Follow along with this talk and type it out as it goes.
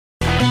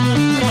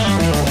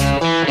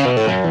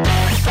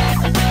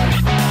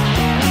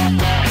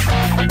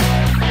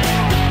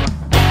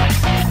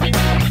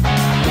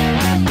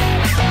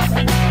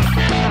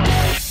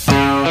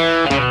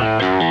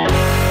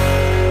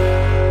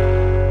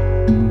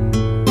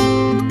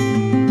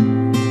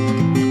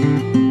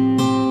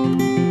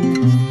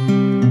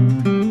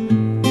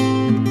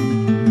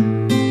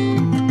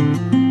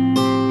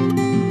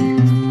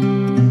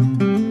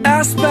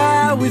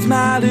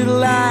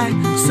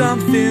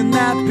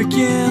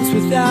silence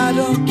with I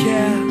don't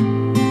care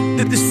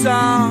that the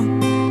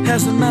song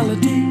has a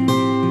melody,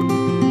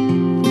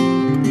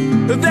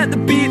 that the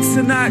beats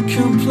are not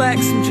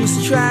complex. I'm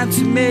just trying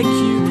to make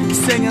you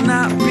sing and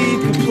not be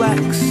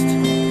perplexed.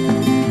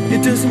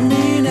 It doesn't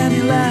mean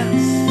any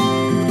less.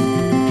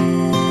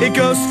 It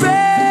goes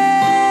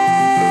fast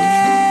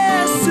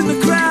in the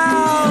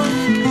crowd.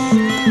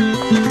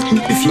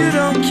 If you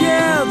don't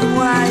care, then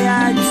why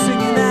are you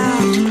singing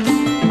out?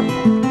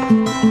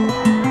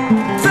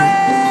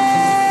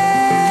 Fast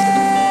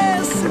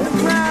in the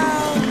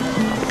crowd.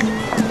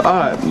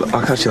 Alright,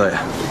 I'll catch you later.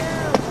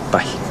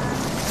 Bye.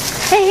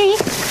 Hey,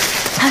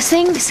 how's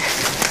things?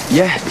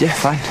 Yeah,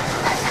 fine.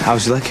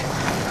 How's your leg?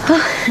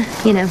 Oh,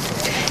 you know,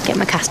 get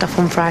my cast off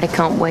on Friday,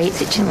 can't wait.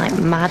 It's itching like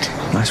mad.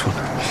 Nice one.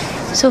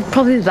 So I'll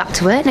probably be back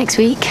to work next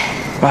week.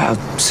 Right,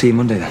 I'll see you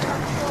Monday then.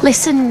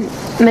 Listen,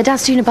 my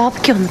dad's doing a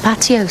barbecue on the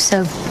patio,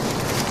 so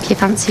if you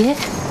fancy it.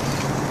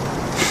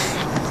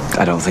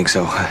 I don't think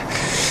so.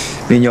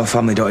 Me and your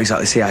family don't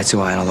exactly see eye to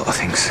eye on a lot of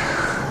things.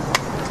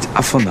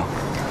 Have fun though.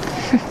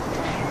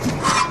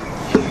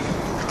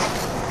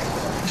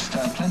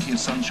 Plenty of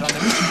sunshine.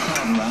 There is some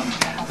cloud around.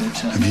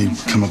 Have you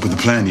come up with a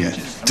plan yet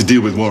to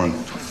deal with Warren?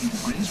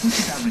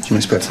 I'm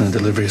expecting a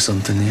delivery or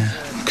something, yeah.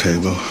 Okay,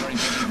 well,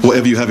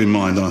 whatever you have in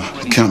mind,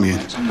 count me in.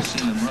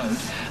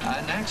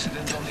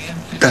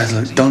 Dad,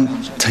 look, don't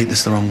take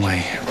this the wrong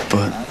way,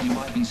 but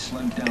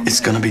it's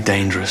gonna be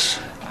dangerous,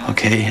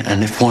 okay?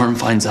 And if Warren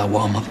finds out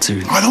what I'm up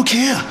to... I don't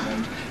care.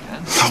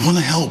 I want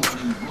to help.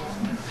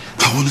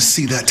 I want to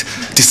see that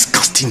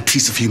disgusting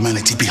piece of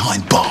humanity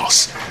behind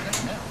bars.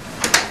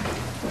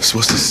 So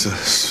what's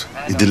this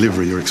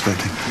delivery you're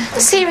expecting?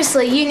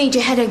 Seriously, you need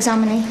your head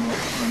examining.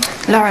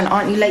 Lauren,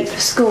 aren't you late for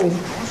school?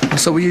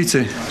 What's up with you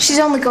two? She's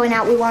only going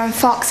out with Warren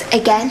Fox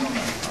again.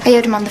 I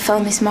heard him on the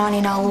phone this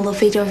morning, all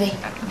lovey-dovey.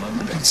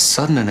 It's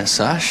sudden, innit,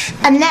 Sash?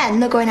 And then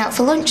they're going out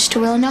for lunch to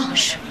Will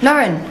Nosh.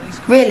 Lauren,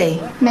 really?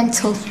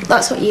 Mental.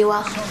 That's what you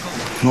are.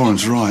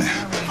 Lauren's right.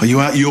 Are you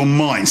out of your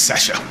mind,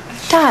 Sasha?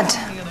 Dad,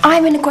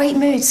 I'm in a great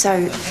mood,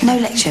 so no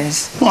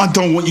lectures. Well, I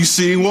don't want you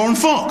seeing Warren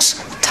Fox.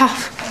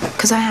 Tough,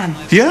 because I am.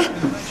 Yeah?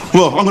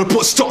 Well, I'm going to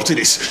put a stop to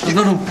this.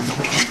 No.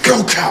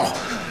 Go, Cal.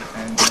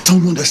 I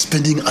don't want her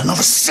spending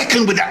another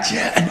second with that.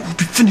 Yeah, and it will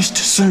be finished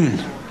soon.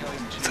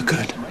 For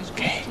good,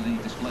 okay?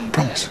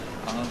 Promise.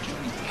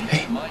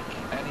 Hey.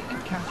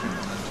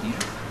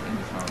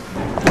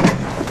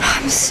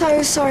 I'm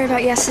so sorry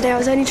about yesterday. I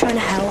was only trying to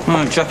help.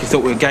 Oh, Jackie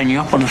thought we were ganging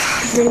up on her.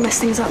 Really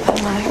messed things up,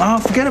 didn't I? Oh,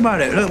 forget about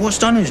it. Look, what's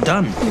done is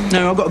done.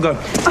 No, I've got to go.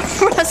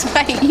 Russ,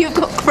 mate, you've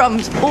got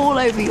crumbs all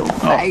over your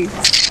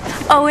face.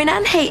 Owen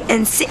and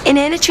Hayton sitting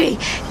in a tree.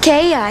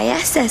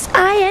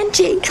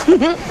 K-I-S-S-I-N-G.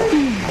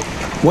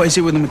 What is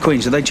it with the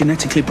McQueens? Are they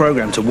genetically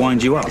programmed to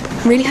wind you up?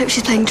 Really hope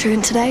she's playing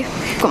truant today.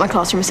 Got my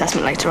classroom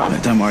assessment later on.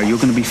 Don't worry, you're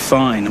going to be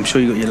fine. I'm sure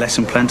you got your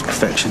lesson planned to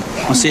perfection.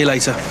 I'll see you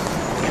later.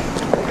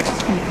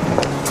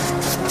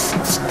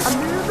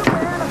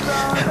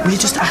 Will you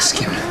just ask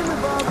him?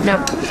 No.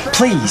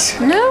 Please.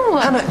 No.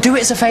 Hannah, do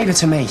it as a favour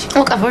to me.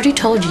 Look, I've already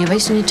told you, you're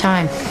wasting your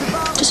time.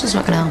 Justin's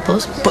not going to help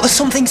us. But there's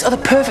some things that are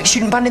the perfect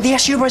student band in the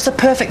SU where it's the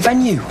perfect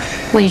venue.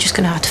 Well, you're just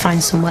going to have to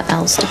find somewhere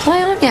else to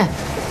play, aren't you?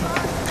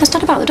 How's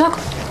Dad about the dog?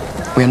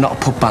 We are not a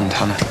pub band,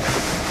 Hannah.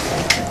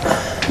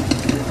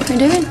 What are you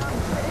doing?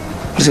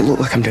 What does it look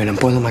like I'm doing? I'm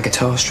boiling my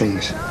guitar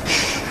strings.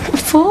 What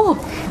for?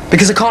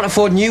 Because I can't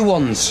afford new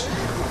ones.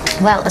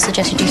 Well, I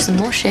suggest you do some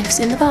more shifts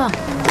in the bar.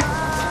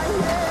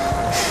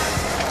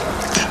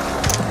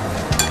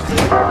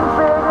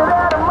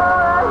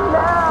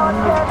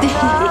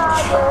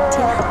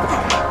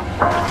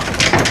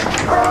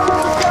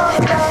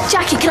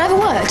 Jackie, can I have a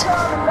word?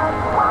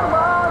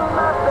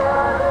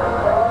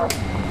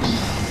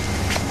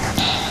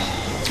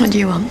 What do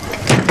you want?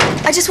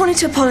 I just wanted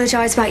to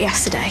apologise about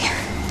yesterday.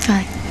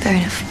 Right, fair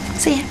enough.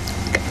 See ya.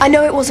 I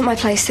know it wasn't my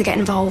place to get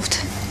involved.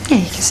 Yeah,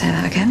 you can say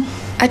that again.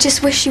 I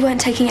just wish you weren't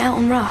taking it out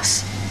on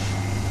Russ.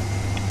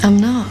 I'm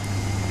not.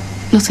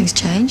 Nothing's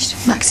changed.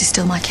 Max is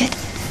still my kid.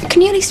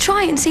 Can you at least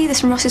try and see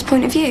this from Ross's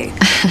point of view?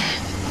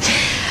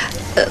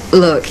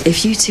 Look,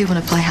 if you two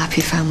want to play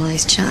happy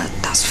families,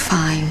 that's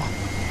fine.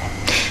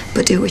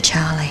 But do it with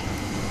Charlie,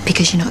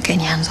 because you're not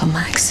getting your hands on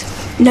Max.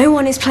 No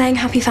one is playing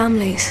happy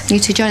families. You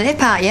two join the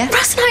part, yeah?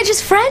 Russ and I are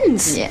just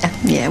friends.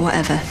 Yeah,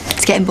 whatever.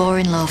 It's getting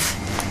boring, love.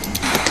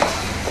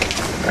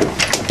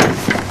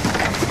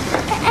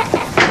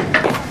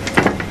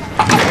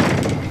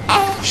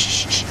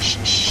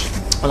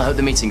 Well, I hope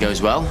the meeting goes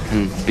well,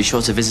 and be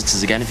sure to visit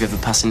us again if you're ever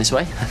passing this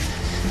way.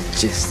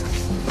 Just...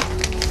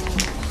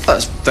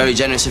 That's very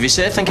generous of you,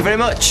 sir. Thank you very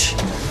much.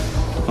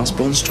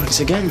 Osborne strikes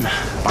again.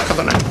 Back of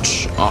the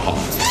net.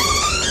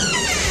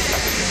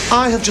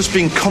 I have just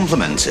been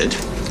complimented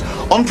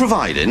on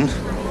providing,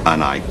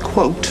 and I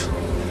quote,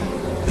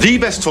 the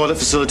best toilet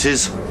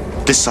facilities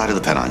this side of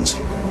the Pennines.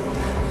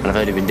 And I've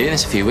only been doing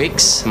this a few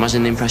weeks.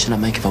 Imagine the impression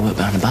I'd make if I worked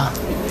behind the bar.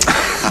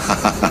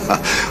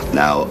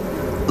 Now,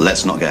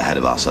 let's not get ahead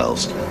of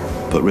ourselves.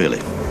 But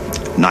really,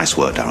 nice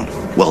work, Darren.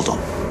 Well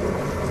done.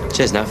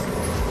 Cheers, Nav.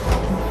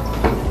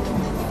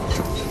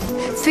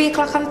 3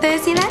 o'clock on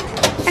Thursday then?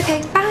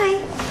 Okay,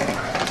 bye.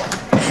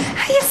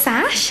 Hiya,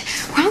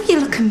 Sash. Wow, you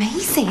look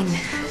amazing.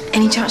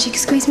 Any chance you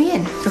could squeeze me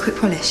in for a quick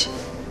polish?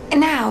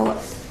 Now,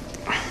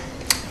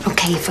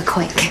 okay, for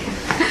quick.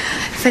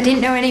 If I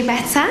didn't know any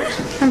better,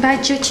 and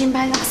by judging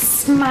by that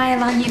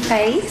smile on your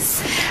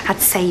face, I'd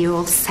say you're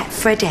all set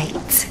for a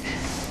date.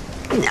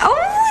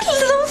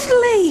 Oh,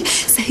 lovely.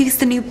 So who's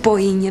the new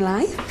boy in your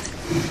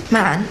life?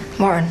 Man,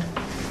 Warren.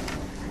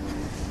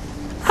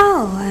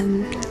 Oh,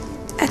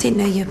 I didn't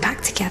know you were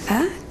back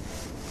together.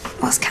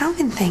 What's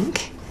Calvin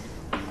think?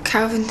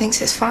 Calvin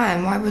thinks it's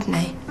fine, why wouldn't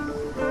he?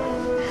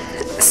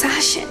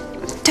 Sash,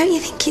 don't you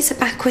think it's a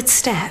backward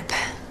step?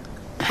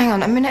 Hang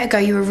on, a minute ago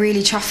you were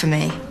really chuffing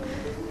me.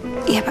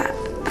 Yeah, but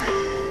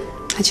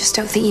I just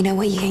don't think you know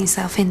what you're getting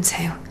yourself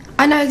into.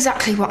 I know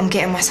exactly what I'm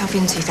getting myself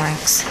into,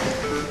 thanks.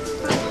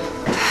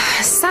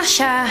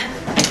 Sasha!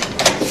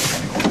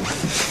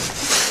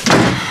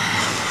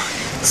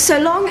 So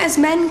long as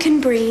men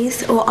can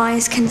breathe or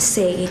eyes can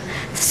see,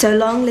 so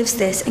long lives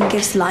this and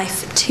gives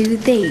life to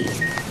thee.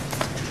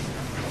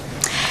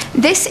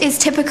 This is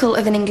typical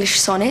of an English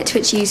sonnet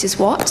which uses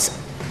what?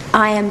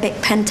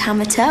 Iambic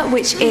pentameter,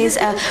 which is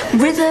a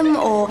rhythm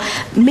or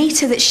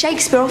meter that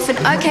Shakespeare often...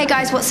 Okay,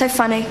 guys, what's so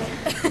funny?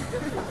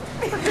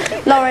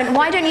 Lauren,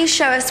 why don't you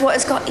show us what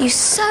has got you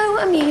so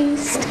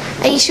amused?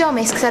 Are you sure,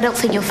 miss? Because I don't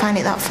think you'll find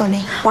it that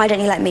funny. Why don't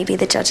you let me be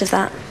the judge of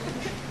that?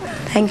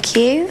 Thank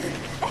you.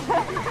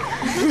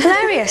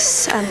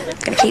 Hilarious. I'm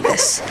going to keep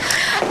this.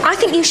 I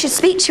think you should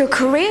speak to your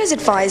careers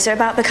advisor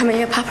about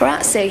becoming a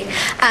paparazzi.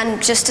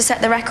 And just to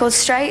set the record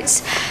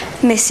straight,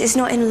 Miss is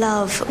not in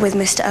love with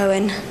Mr.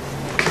 Owen.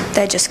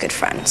 They're just good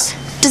friends.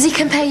 Does he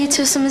compare you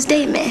to a summer's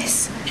day,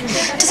 miss?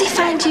 Does he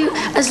find you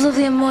as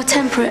lovely and more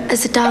temperate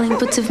as the darling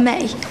buds of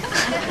May?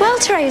 Well,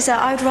 Teresa,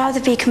 I would rather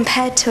be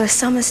compared to a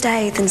summer's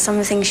day than some of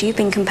the things you've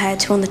been compared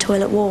to on the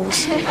toilet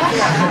walls.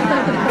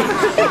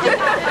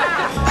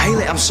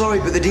 Hayley, I'm sorry,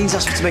 but the Dean's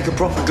asked me to make a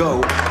proper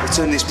go of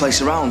turning this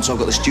place around, so I've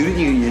got the student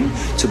union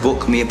to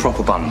book me a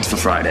proper band for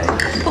Friday.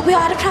 But we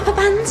are a proper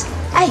band.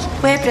 Hey,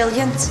 we're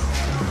brilliant.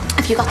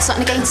 Have you got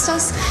something against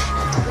us?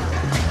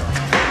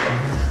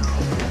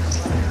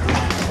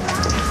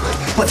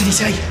 What did he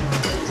say?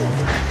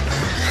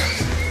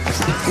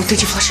 What did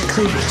you flash your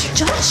cleavage?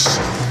 Josh,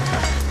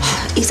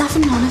 he's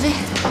having none of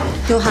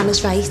it. Your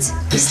Hannah's right.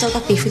 He's still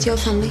got beef with your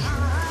family.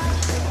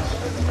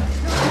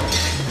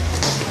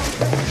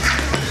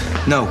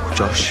 No,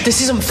 Josh.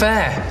 This isn't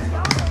fair.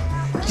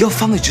 Your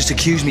family's just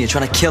accused me of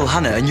trying to kill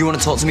Hannah, and you want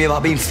to talk to me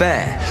about being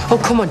fair?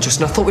 Oh, come on,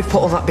 Justin. I thought we'd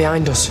put all that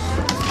behind us.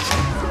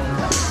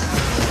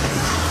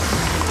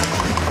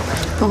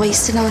 We're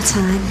wasting our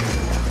time.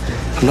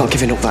 I'm not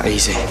giving up that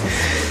easy.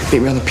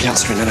 Meet me on the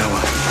piazza in an hour.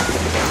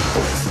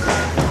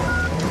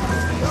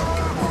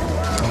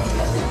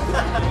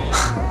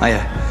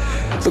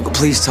 Hiya. Look,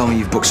 please tell me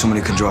you've booked someone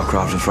who can draw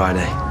crowds on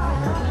Friday.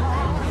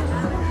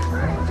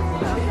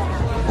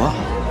 What?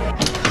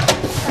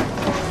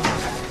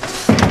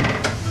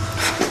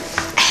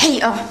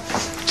 Hater.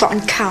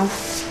 Rotten cow.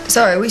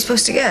 Sorry, are we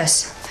supposed to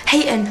guess?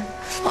 Hating.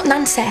 What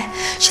Nancy?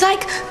 She,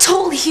 like,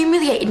 totally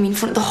humiliated me in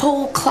front of the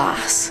whole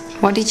class.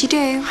 What did you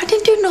do? I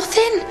didn't do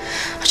nothing.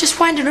 I was just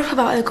winding up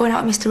about her going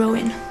out with Mr.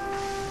 Owen.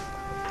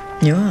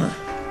 You are?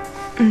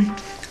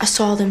 I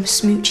saw them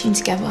smooching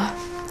together.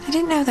 I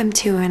didn't know them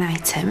two were an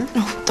item.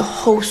 No, the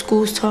whole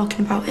school's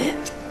talking about it.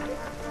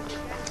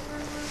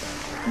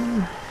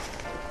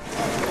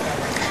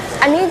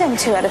 I knew them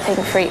two had a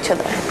thing for each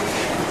other.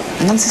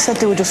 Nancy said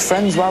they were just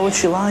friends. Why would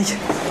she lie?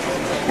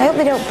 I hope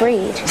they don't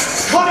breed.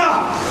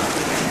 Connor!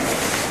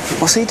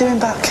 What's he doing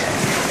back?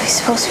 He's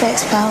supposed to be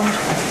expelled.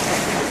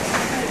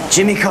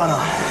 Jimmy Connor.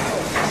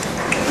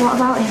 What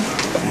about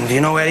him? Do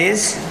you know where he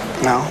is?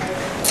 No.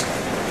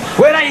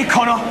 Where are you,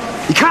 Connor?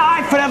 You can't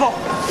hide forever.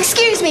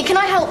 Excuse me, can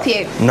I help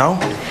you? No.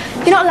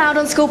 You're not allowed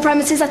on school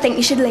premises. I think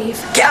you should leave.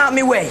 Get out of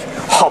my way,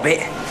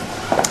 hobbit.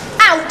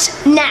 Out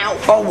now.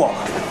 Or what?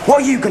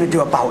 What are you going to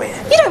do about it?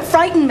 You don't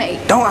frighten me.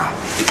 Don't I?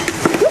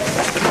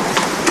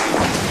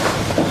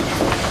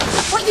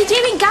 What are you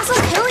doing? Gas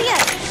will kill you.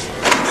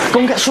 Go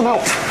and get some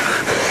help.